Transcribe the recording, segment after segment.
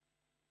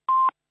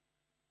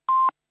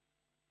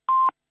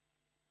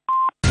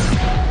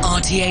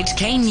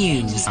RTHK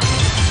News.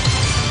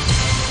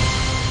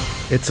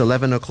 It's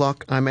 11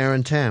 o'clock. I'm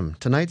Aaron Tam.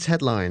 Tonight's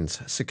headlines.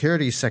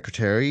 Security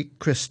Secretary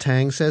Chris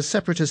Tang says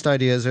separatist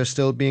ideas are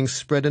still being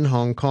spread in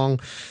Hong Kong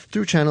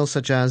through channels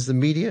such as the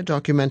media,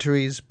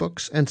 documentaries,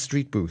 books, and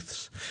street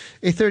booths.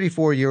 A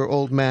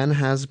 34-year-old man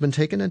has been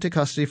taken into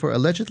custody for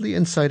allegedly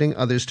inciting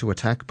others to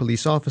attack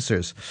police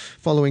officers,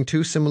 following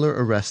two similar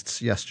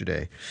arrests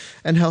yesterday.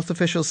 And health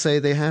officials say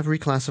they have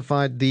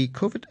reclassified the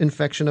COVID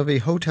infection of a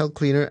hotel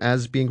cleaner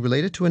as being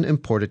related to an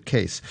imported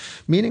case,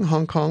 meaning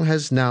Hong Kong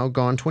has now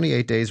gone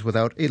 28 days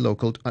without a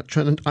local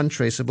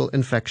untraceable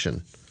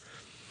infection.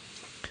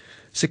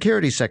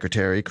 Security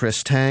Secretary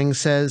Chris Tang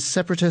says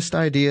separatist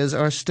ideas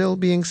are still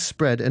being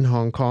spread in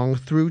Hong Kong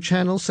through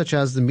channels such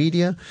as the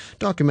media,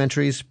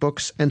 documentaries,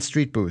 books, and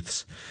street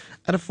booths.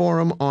 At a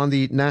forum on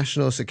the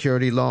national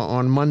security law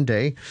on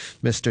Monday,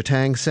 Mr.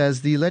 Tang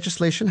says the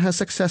legislation has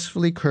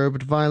successfully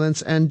curbed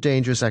violence and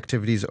dangerous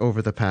activities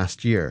over the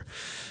past year.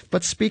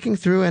 But speaking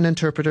through an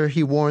interpreter,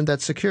 he warned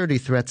that security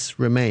threats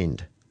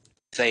remained.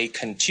 They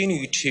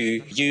continue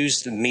to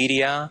use the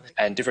media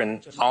and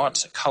different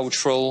art,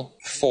 cultural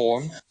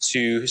form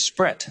to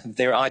spread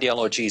their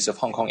ideologies of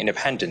Hong Kong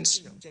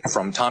independence.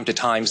 From time to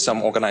time,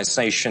 some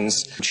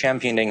organizations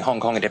championing Hong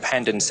Kong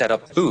independence set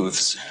up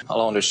booths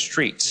along the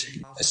streets,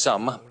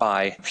 some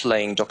by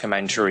playing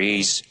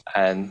documentaries,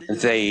 and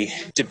they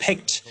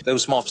depict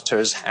those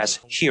mobsters as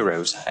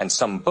heroes, and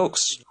some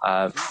books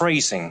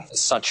praising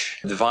such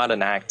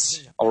violent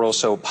acts are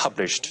also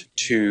published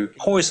to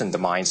poison the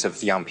minds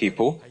of young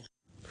people.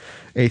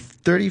 A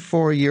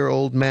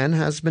 34-year-old man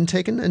has been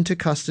taken into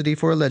custody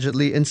for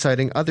allegedly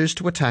inciting others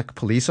to attack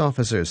police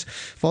officers,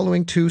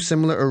 following two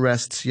similar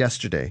arrests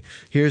yesterday.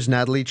 Here's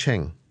Natalie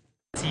Cheng.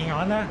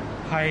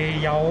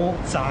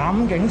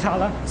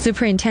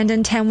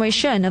 Superintendent Tan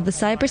Wei-shun of the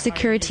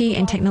Cybersecurity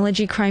and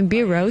Technology Crime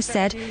Bureau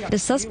said the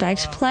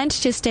suspect planned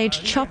to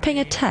stage chopping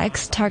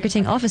attacks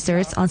targeting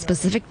officers on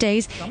specific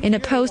days in a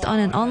post on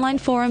an online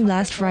forum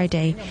last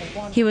Friday.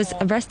 He was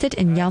arrested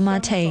in Yau Ma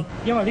Tei.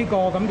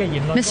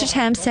 Mr.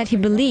 Tam said he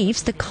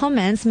believes the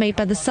comments made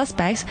by the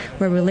suspects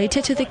were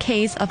related to the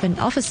case of an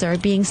officer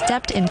being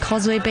stabbed in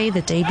Causeway Bay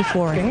the day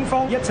before.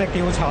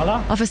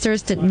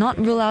 Officers did not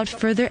rule out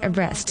further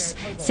arrests,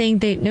 saying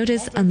they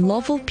noticed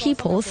unlawful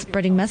people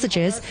spreading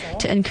messages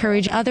to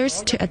encourage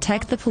others to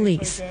attack the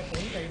police.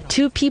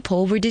 Two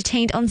people were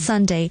detained on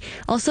Sunday,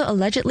 also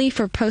allegedly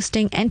for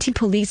posting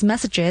anti-police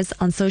messages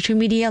on social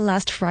media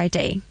last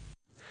Friday.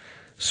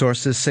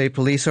 Sources say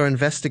police are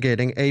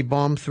investigating a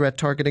bomb threat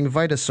targeting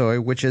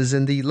Vitasoy, which is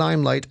in the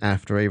limelight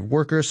after a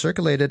worker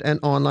circulated an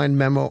online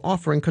memo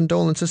offering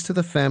condolences to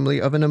the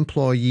family of an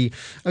employee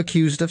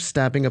accused of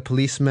stabbing a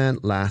policeman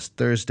last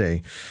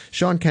Thursday.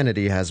 Sean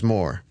Kennedy has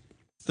more.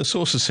 The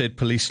sources said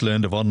police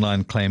learned of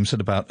online claims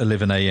at about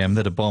 11 a.m.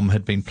 that a bomb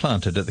had been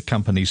planted at the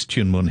company's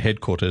Tuen Mun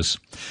headquarters.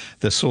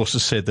 The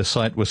sources said the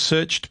site was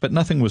searched, but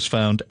nothing was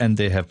found and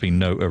there have been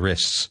no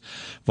arrests.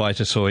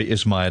 Vitasoy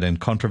is mired in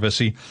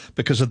controversy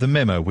because of the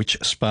memo which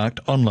sparked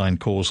online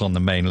calls on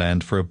the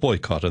mainland for a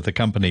boycott of the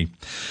company.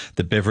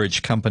 The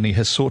beverage company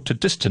has sought to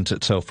distance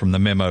itself from the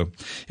memo.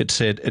 It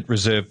said it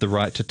reserved the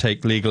right to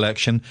take legal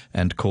action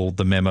and called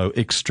the memo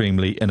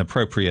extremely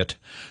inappropriate.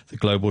 The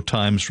Global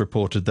Times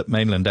reported that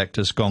mainland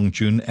actors Gong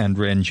Jun and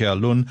Ren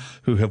Jialun,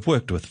 who have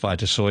worked with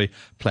Vitasoy,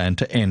 plan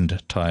to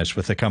end ties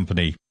with the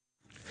company.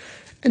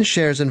 And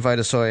shares in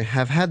Vitasoy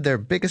have had their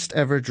biggest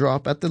ever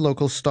drop at the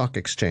local stock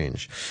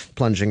exchange,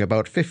 plunging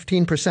about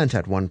 15%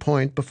 at one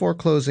point before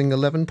closing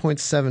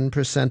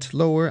 11.7%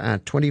 lower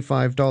at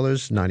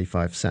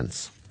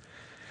 $25.95.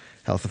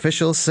 Health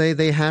officials say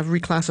they have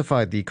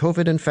reclassified the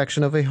COVID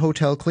infection of a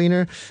hotel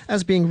cleaner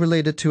as being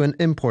related to an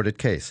imported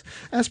case.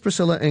 As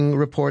Priscilla Ng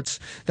reports,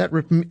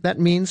 that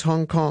means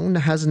Hong Kong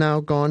has now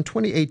gone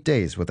 28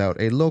 days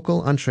without a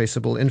local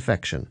untraceable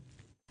infection.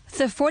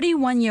 The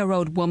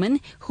 41-year-old woman,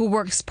 who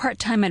works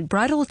part-time at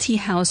Bridal Tea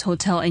House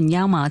Hotel in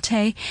Yau Ma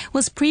Tei,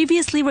 was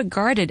previously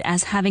regarded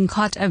as having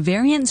caught a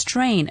variant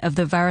strain of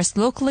the virus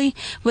locally,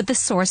 with the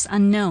source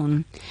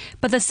unknown.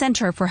 But the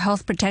Center for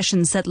Health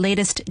Protection said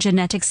latest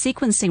genetic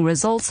sequencing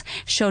results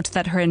showed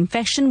that her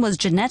infection was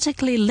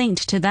genetically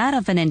linked to that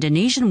of an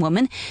Indonesian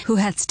woman who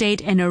had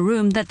stayed in a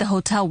room that the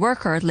hotel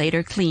worker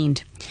later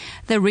cleaned.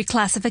 The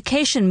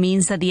reclassification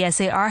means that the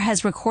SAR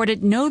has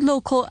recorded no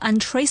local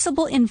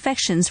untraceable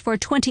infections for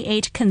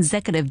 28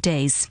 consecutive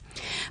days.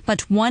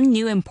 But one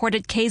new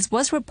imported case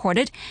was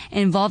reported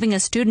involving a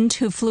student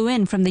who flew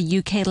in from the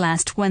UK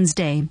last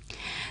Wednesday.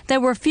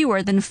 There were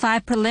fewer than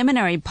 5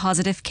 preliminary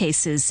positive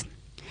cases.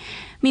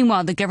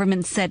 Meanwhile, the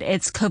government said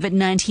its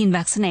COVID-19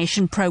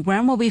 vaccination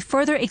program will be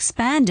further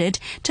expanded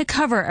to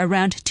cover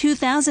around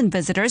 2,000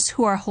 visitors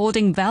who are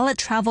holding valid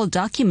travel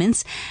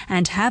documents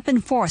and have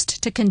been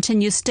forced to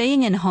continue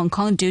staying in Hong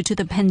Kong due to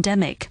the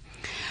pandemic.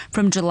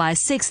 From July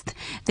 6th,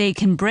 they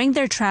can bring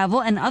their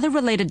travel and other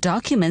related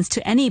documents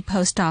to any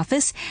post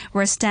office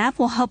where staff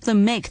will help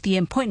them make the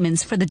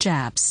appointments for the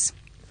jabs.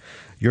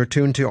 You're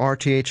tuned to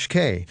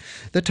RTHK.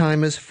 The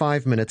time is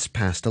 5 minutes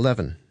past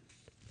 11.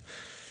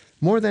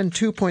 More than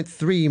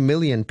 2.3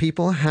 million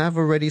people have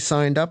already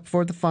signed up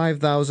for the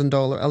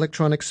 $5,000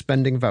 electronic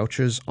spending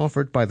vouchers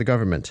offered by the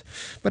government.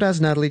 But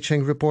as Natalie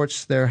Cheng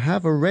reports, there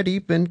have already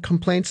been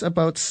complaints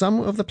about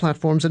some of the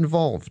platforms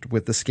involved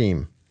with the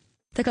scheme.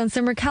 The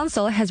Consumer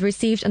Council has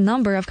received a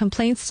number of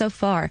complaints so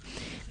far.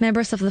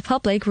 Members of the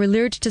public were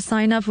lured to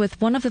sign up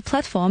with one of the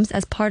platforms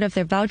as part of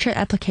their voucher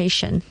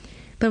application.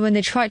 But when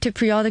they tried to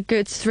pre-order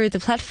goods through the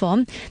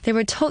platform, they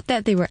were told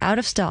that they were out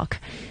of stock.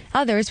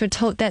 Others were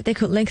told that they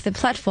could link the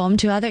platform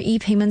to other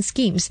e-payment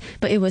schemes,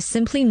 but it was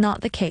simply not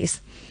the case.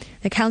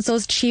 The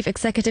council's chief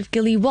executive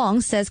Gilly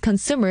Wong says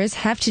consumers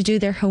have to do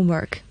their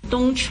homework.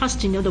 Don't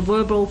trust the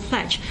verbal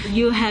pledge.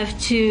 You have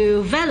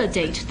to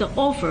validate the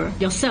offer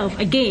yourself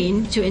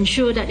again to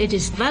ensure that it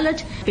is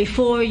valid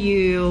before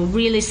you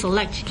really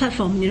select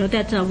platform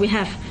that we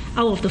have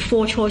out of the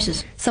 4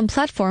 choices. Some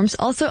platforms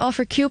also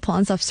offer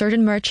coupons of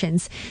certain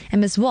merchants, and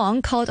Ms.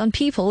 Wong called on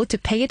people to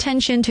pay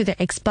attention to their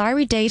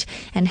expiry date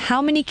and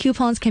how many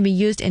coupons can be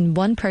used in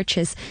one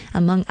purchase,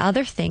 among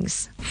other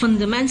things.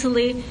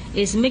 Fundamentally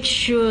is make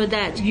sure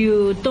that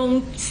you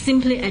don't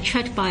simply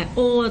attract by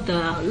all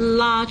the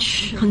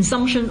large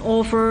consumption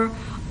offer,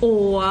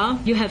 or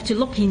you have to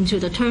look into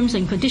the terms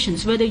and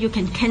conditions, whether you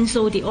can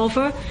cancel the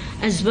offer,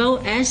 as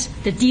well as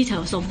the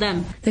details of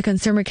them. The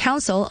Consumer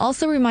Council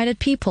also reminded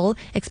people,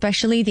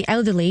 especially the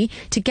elderly,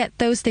 to get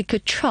those they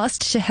could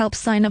trust to help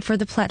sign up for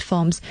the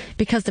platforms,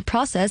 because the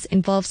process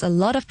involves a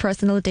lot of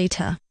personal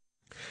data.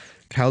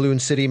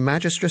 Kowloon City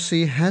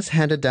Magistracy has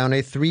handed down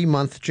a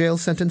 3-month jail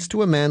sentence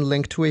to a man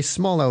linked to a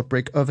small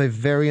outbreak of a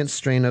variant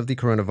strain of the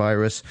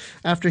coronavirus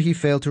after he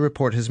failed to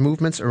report his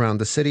movements around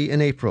the city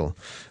in April.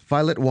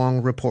 Violet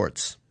Wong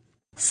reports.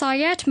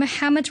 Syed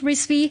Mohammed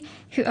Rizvi,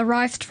 who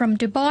arrived from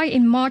Dubai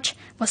in March,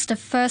 was the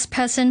first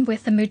person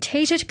with the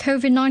mutated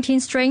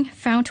COVID-19 strain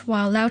found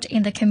while out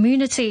in the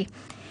community.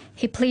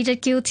 He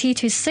pleaded guilty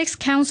to 6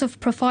 counts of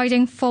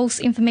providing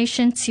false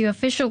information to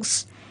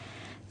officials.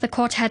 The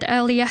court had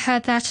earlier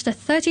heard that the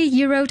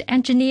 30-year-old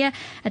engineer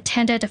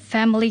attended a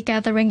family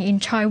gathering in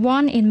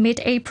Taiwan in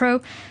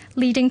mid-April,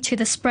 leading to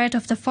the spread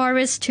of the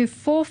virus to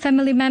 4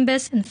 family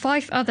members and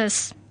 5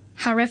 others.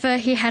 However,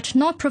 he had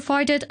not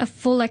provided a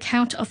full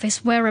account of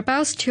his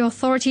whereabouts to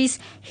authorities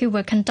who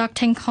were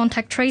conducting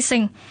contact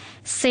tracing,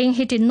 saying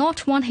he did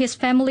not want his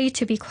family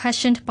to be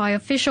questioned by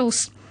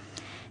officials.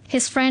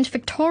 His friend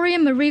Victoria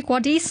Marie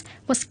Guadis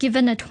was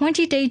given a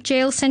 20-day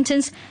jail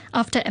sentence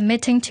after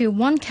admitting to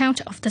 1 count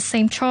of the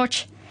same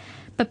charge.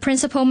 But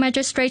Principal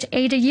Magistrate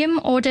Ada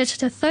Yim ordered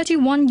the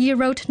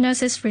 31-year-old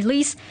nurse's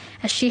release,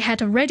 as she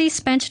had already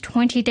spent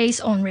 20 days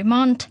on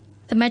remand.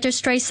 The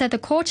magistrate said the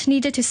court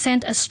needed to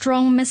send a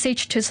strong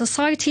message to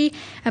society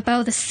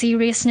about the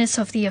seriousness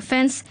of the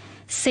offence,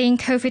 saying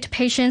COVID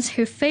patients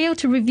who fail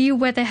to review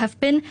where they have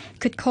been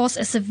could cause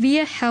a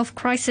severe health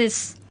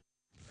crisis.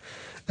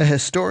 A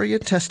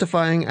historian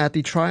testifying at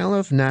the trial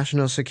of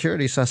national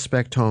security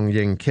suspect Tong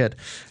Ying Kit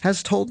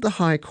has told the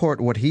High Court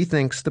what he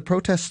thinks the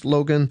protest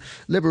slogan,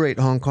 "Liberate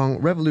Hong Kong,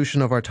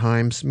 Revolution of Our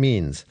Times,"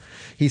 means.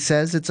 He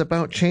says it's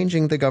about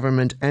changing the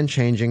government and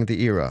changing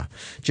the era.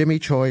 Jimmy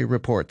Choi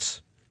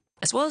reports.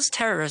 As well as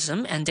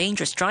terrorism and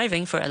dangerous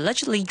driving for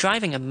allegedly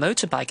driving a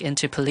motorbike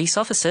into police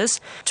officers,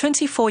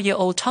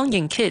 24-year-old Tong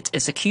Ying Kit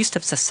is accused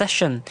of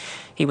secession.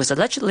 He was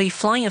allegedly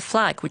flying a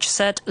flag which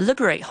said,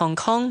 "Liberate Hong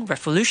Kong,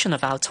 Revolution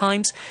of Our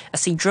Times,"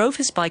 as he drove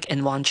his bike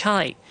in Wan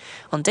Chai.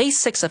 On day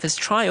 6 of his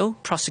trial,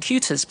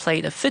 prosecutors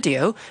played a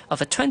video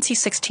of a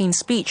 2016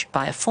 speech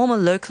by a former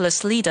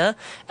localist leader,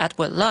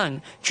 Edward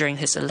Leung, during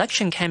his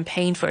election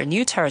campaign for a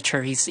New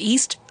Territories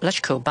East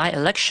Lechko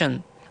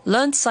by-election.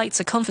 Leung cites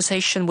a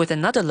conversation with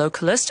another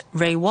localist,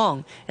 Ray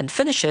Wong, and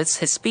finishes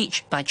his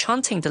speech by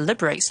chanting the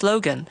Liberate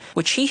slogan,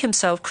 which he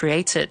himself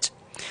created.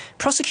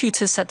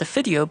 Prosecutors said the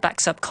video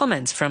backs up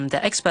comments from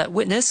the expert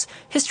witness,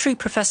 history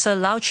professor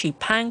Lau Chi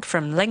Pang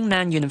from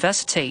Lingnan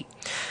University.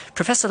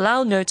 Professor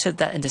Lau noted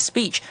that in the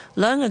speech,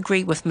 Leung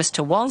agreed with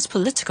Mr. Wong's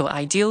political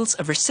ideals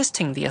of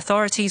resisting the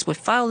authorities with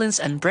violence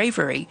and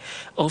bravery,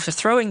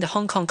 overthrowing the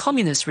Hong Kong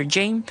communist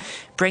regime,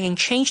 bringing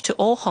change to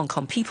all Hong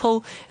Kong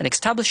people, and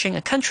establishing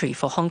a country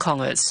for Hong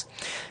Kongers.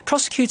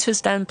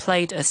 Prosecutors then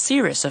played a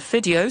series of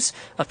videos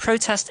of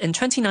protests in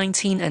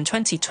 2019 and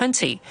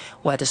 2020,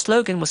 where the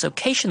slogan was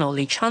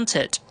occasionally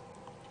chanted.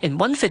 In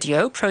one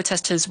video,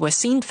 protesters were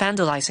seen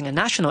vandalizing a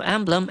national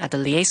emblem at the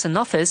liaison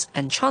office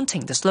and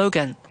chanting the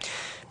slogan.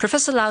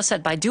 Professor Lau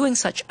said by doing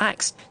such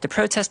acts, the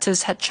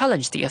protesters had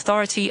challenged the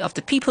authority of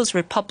the People's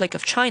Republic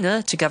of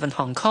China to govern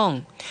Hong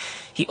Kong.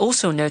 He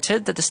also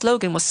noted that the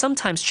slogan was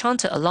sometimes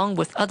chanted along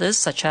with others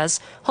such as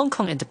Hong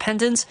Kong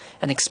independence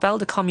and expel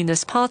the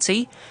Communist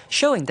Party,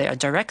 showing they are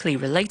directly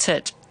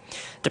related.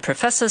 The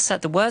professor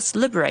said the words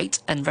liberate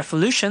and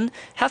revolution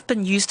have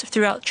been used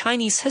throughout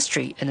Chinese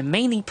history in a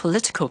mainly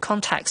political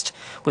context,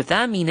 with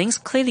their meanings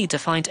clearly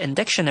defined in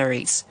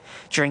dictionaries.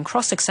 During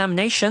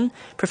cross-examination,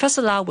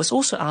 Professor Lau was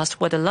also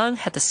asked whether Leung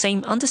had the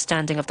same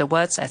understanding of the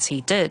words as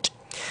he did.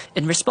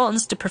 In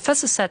response, the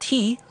professor said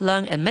he,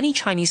 Leung, and many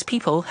Chinese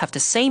people have the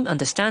same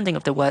understanding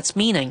of the word's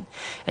meaning,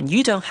 and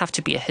you don't have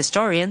to be a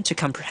historian to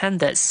comprehend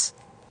this.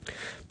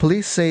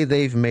 Police say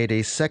they've made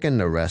a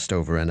second arrest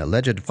over an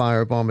alleged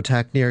firebomb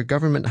attack near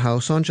Government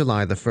House on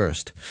July the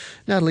 1st.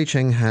 Natalie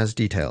Cheng has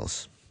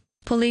details.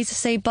 Police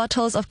say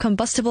bottles of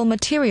combustible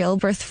material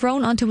were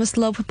thrown onto a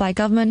slope by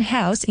Government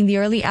House in the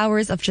early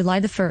hours of July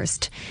the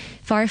 1st.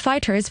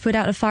 Firefighters put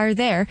out a fire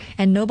there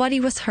and nobody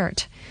was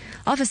hurt.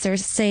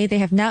 Officers say they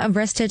have now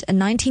arrested a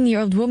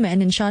 19-year-old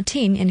woman in Sha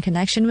Tin in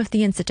connection with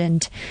the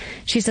incident.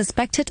 She's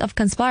suspected of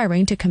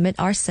conspiring to commit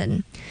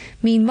arson.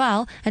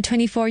 Meanwhile, a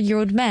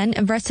 24-year-old man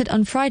arrested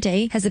on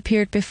Friday has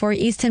appeared before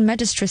Eastern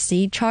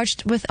Magistracy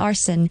charged with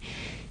arson.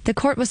 The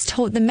court was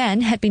told the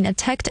man had been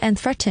attacked and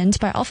threatened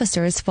by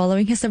officers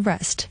following his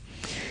arrest.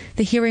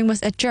 The hearing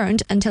was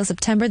adjourned until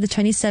September the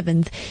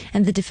 27th,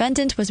 and the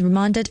defendant was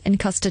remanded in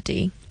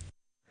custody.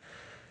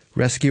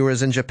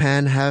 Rescuers in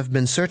Japan have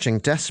been searching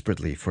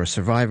desperately for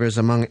survivors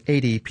among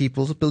 80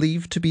 people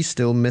believed to be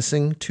still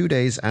missing 2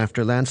 days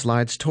after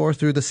landslides tore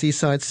through the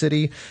seaside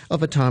city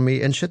of Atami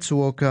in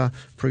Shizuoka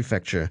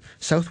Prefecture,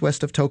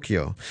 southwest of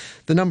Tokyo.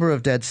 The number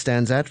of dead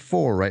stands at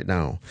 4 right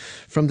now.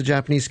 From the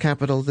Japanese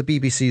capital, the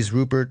BBC's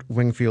Rupert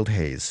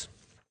Wingfield-Hayes.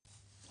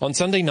 On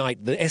Sunday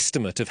night, the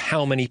estimate of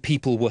how many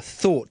people were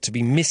thought to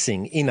be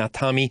missing in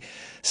Atami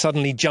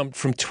suddenly jumped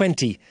from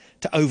 20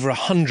 to over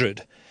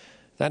 100.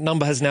 That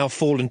number has now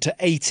fallen to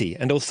 80,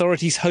 and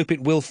authorities hope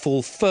it will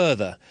fall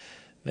further.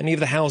 Many of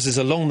the houses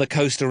along the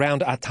coast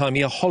around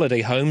Atami are holiday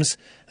homes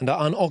and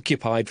are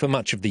unoccupied for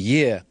much of the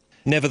year.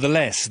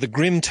 Nevertheless, the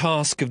grim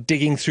task of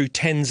digging through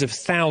tens of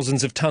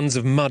thousands of tons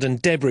of mud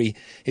and debris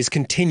is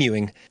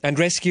continuing, and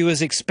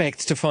rescuers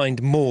expect to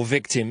find more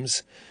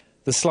victims.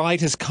 The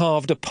slide has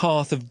carved a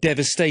path of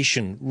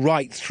devastation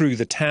right through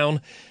the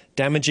town,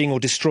 damaging or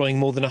destroying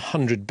more than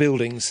 100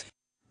 buildings.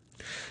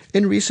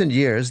 In recent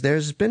years,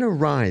 there's been a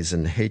rise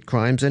in hate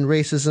crimes and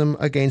racism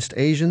against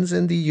Asians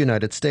in the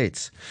United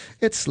States.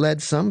 It's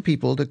led some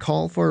people to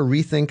call for a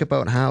rethink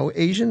about how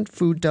Asian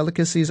food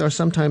delicacies are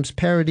sometimes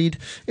parodied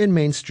in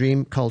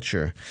mainstream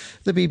culture.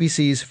 The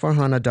BBC's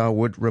Farhana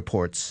Dawood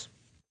reports.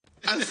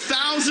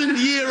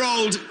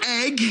 1,000-year-old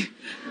egg,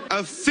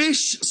 a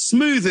fish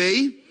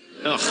smoothie,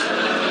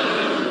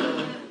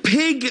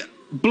 pig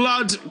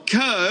blood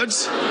curd,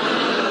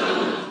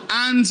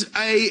 and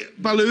a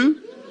baloo.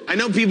 I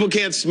know people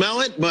can't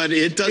smell it, but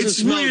it doesn't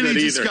smell good either. It's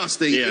really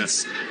disgusting. Yeah.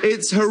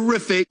 It's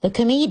horrific. The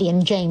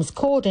comedian James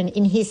Corden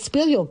in his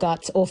Spill Your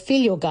Guts or Fill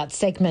Your Guts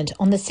segment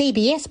on the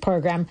CBS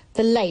program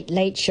The Late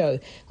Late Show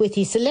with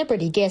his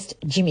celebrity guest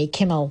Jimmy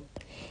Kimmel.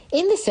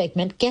 In the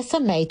segment, guests are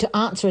made to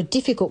answer a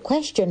difficult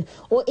question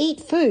or eat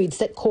foods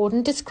that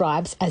Corden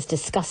describes as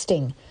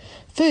disgusting.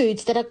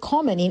 Foods that are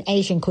common in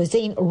Asian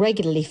cuisine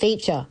regularly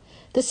feature.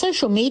 The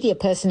social media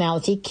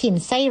personality Kim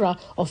Seira,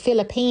 of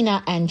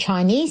Filipina and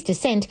Chinese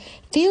descent,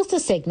 feels the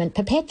segment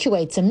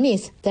perpetuates a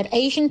myth that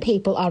Asian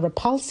people are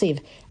repulsive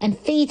and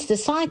feeds the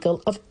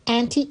cycle of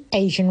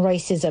anti-Asian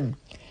racism.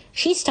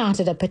 She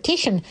started a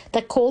petition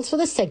that calls for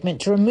the segment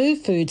to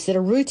remove foods that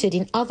are rooted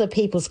in other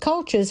people's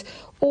cultures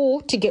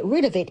or to get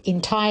rid of it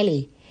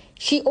entirely.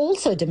 She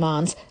also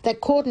demands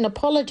that Corden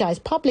apologise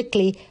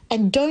publicly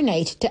and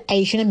donate to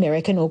Asian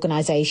American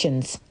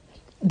organisations.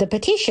 The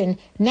petition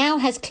now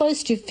has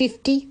close to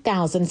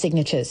 50,000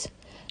 signatures.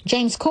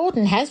 James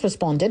Corden has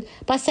responded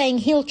by saying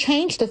he'll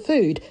change the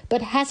food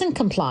but hasn't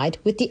complied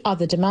with the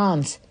other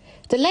demands.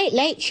 The Late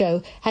Late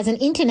Show has an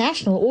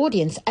international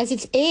audience as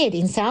it's aired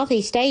in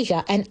Southeast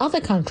Asia and other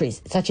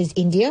countries such as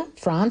India,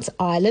 France,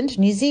 Ireland,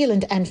 New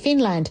Zealand and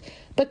Finland,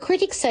 but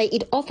critics say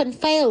it often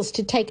fails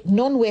to take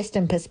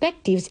non-Western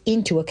perspectives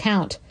into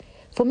account.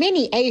 For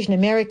many Asian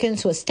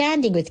Americans who are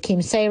standing with Kim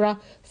Seira,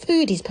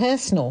 food is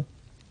personal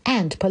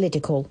and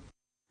political.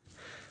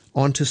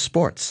 On to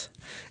sports.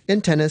 In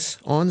tennis,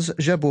 Ons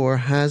Jabeur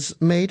has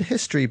made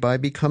history by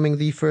becoming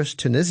the first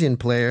Tunisian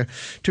player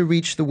to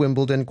reach the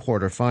Wimbledon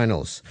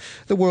quarterfinals.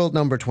 The world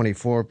number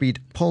 24 beat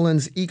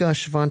Poland's Iga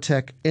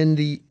Świątek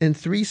in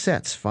 3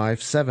 sets,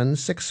 5-7,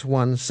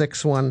 6-1,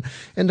 6-1,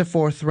 in the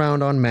fourth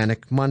round on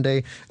Manic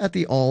Monday at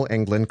the All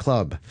England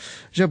Club.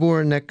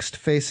 Jabeur next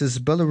faces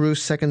Belarus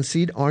second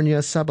seed Arina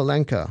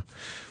Sabalenka.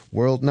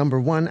 World number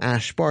 1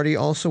 Ash Barty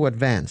also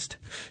advanced.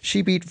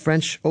 She beat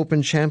French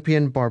Open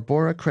champion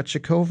Barbora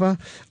Krejcikova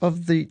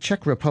of the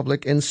Czech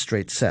Republic in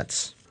straight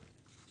sets.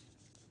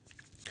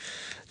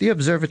 The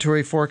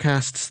observatory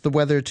forecasts the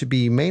weather to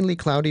be mainly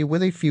cloudy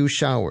with a few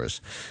showers.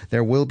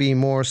 There will be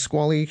more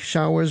squally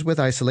showers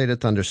with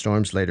isolated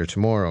thunderstorms later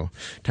tomorrow.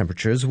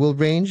 Temperatures will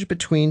range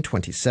between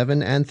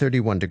 27 and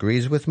 31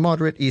 degrees with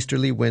moderate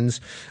easterly winds,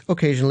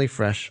 occasionally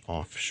fresh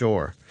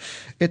offshore.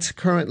 It's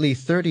currently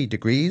 30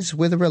 degrees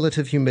with a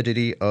relative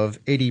humidity of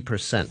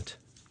 80%.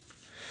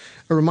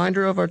 A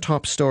reminder of our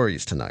top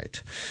stories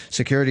tonight.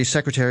 Security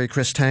Secretary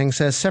Chris Tang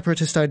says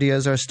separatist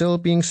ideas are still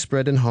being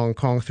spread in Hong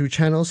Kong through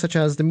channels such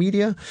as the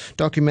media,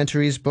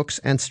 documentaries, books,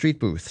 and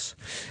street booths.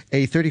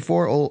 A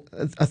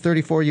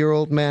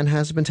 34-year-old man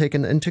has been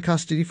taken into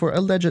custody for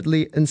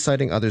allegedly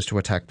inciting others to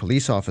attack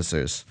police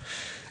officers.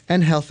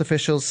 And health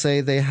officials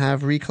say they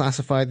have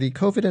reclassified the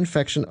COVID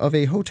infection of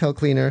a hotel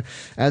cleaner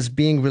as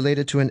being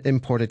related to an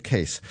imported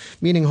case,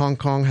 meaning Hong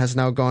Kong has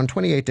now gone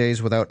 28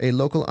 days without a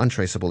local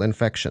untraceable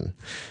infection.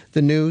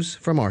 The news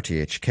from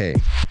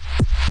RTHK.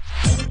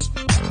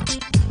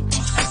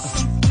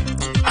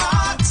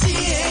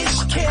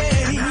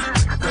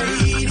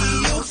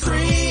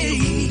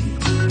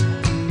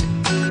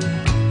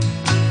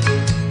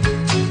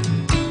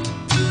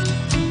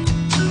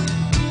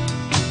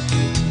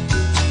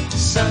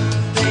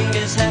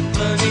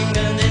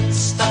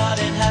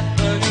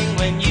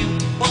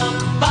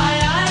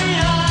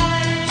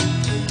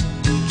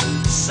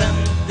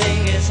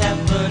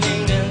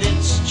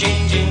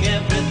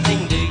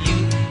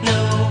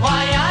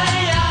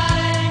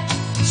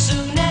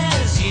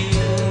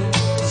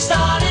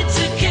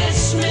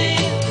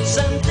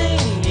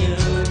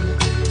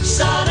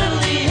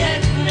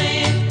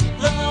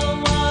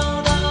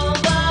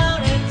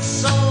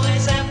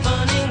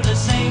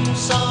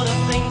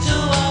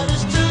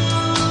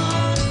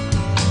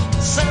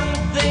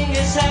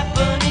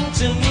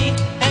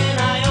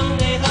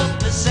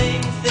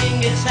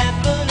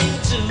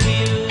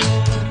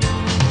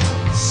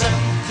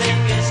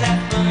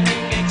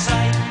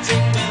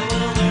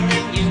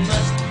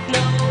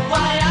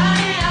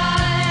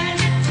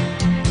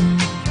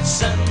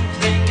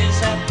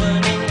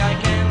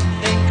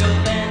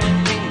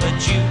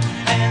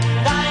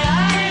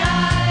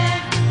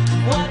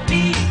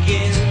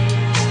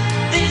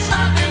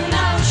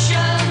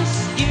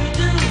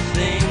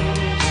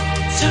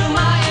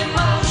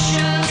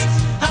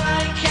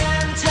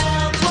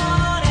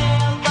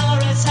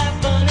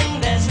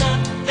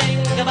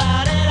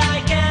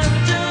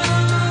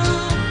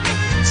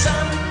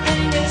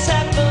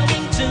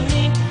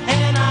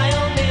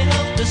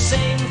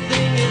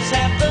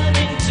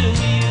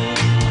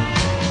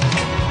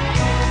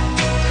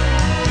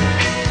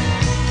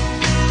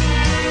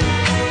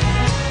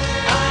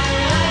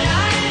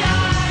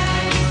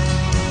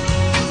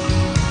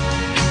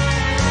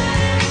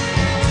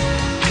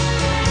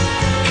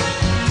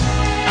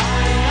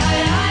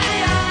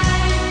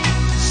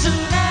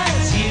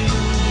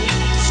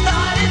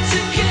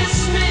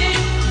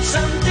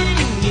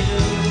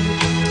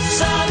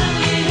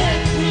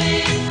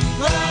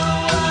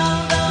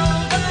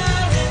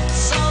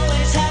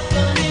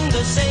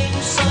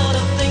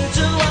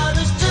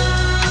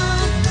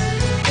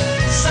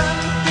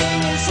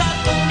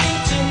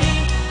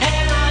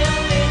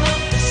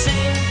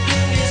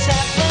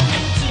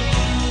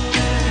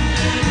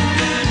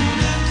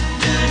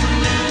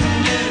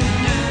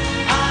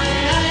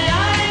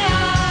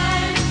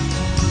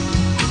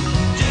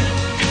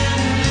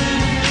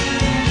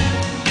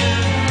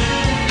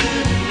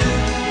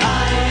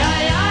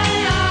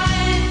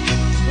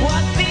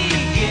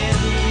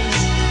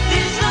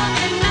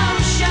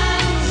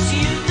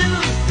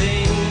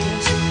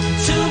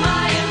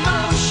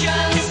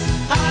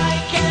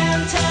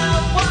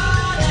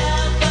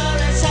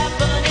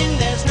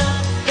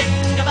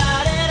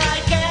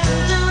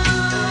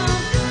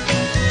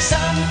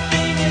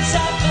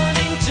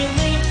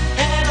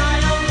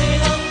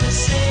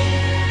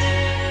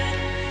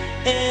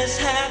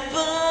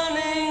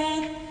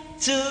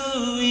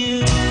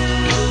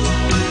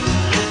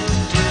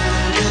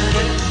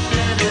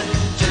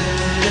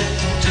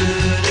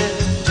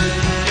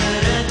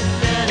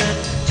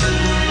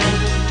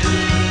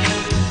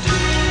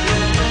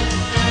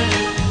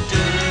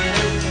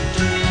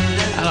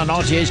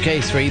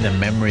 RTHK3, the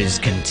memories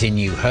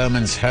continue.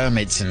 Herman's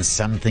Hermits and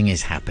Something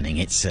is Happening.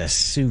 It's a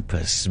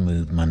super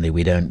smooth Monday.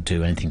 We don't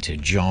do anything to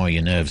jar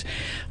your nerves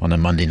on a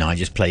Monday night.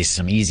 Just play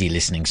some easy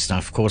listening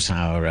stuff. Of course,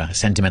 our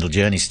Sentimental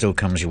Journey still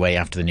comes your way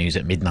after the news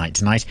at midnight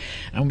tonight.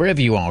 And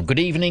wherever you are, good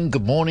evening,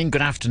 good morning,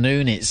 good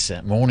afternoon. It's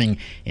morning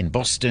in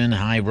Boston.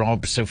 Hi,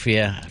 Rob,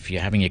 Sophia. If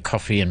you're having your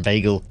coffee and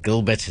bagel,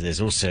 Gilbert.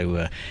 There's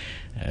also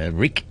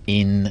Rick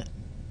in...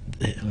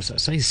 I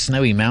say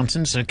Snowy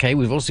Mountains. Okay,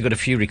 we've also got a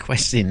few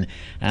requests in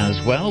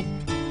as well.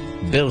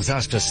 Bill's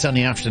asked a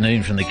sunny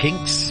afternoon from the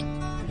Kinks.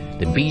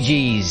 The Bee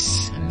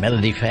Gees and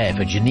Melody Fair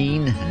for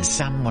Janine, and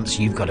Sam wants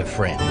You've Got a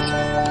Friend.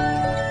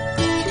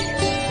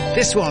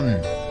 This one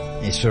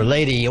is for a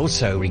lady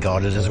also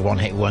regarded as a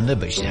one-hit wonder,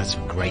 but she has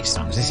some great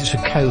songs. This is for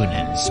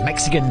Conan's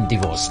Mexican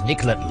Divorce,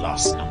 Nicolette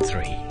Lawson on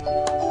 3.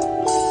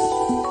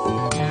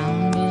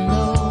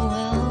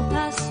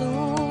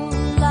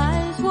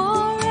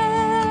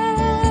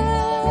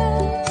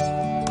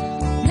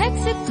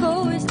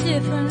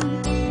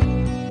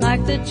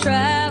 Like the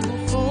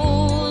travel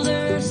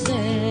folder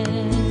said,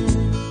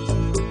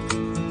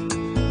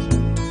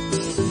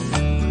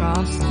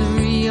 across the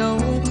Rio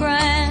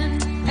Grande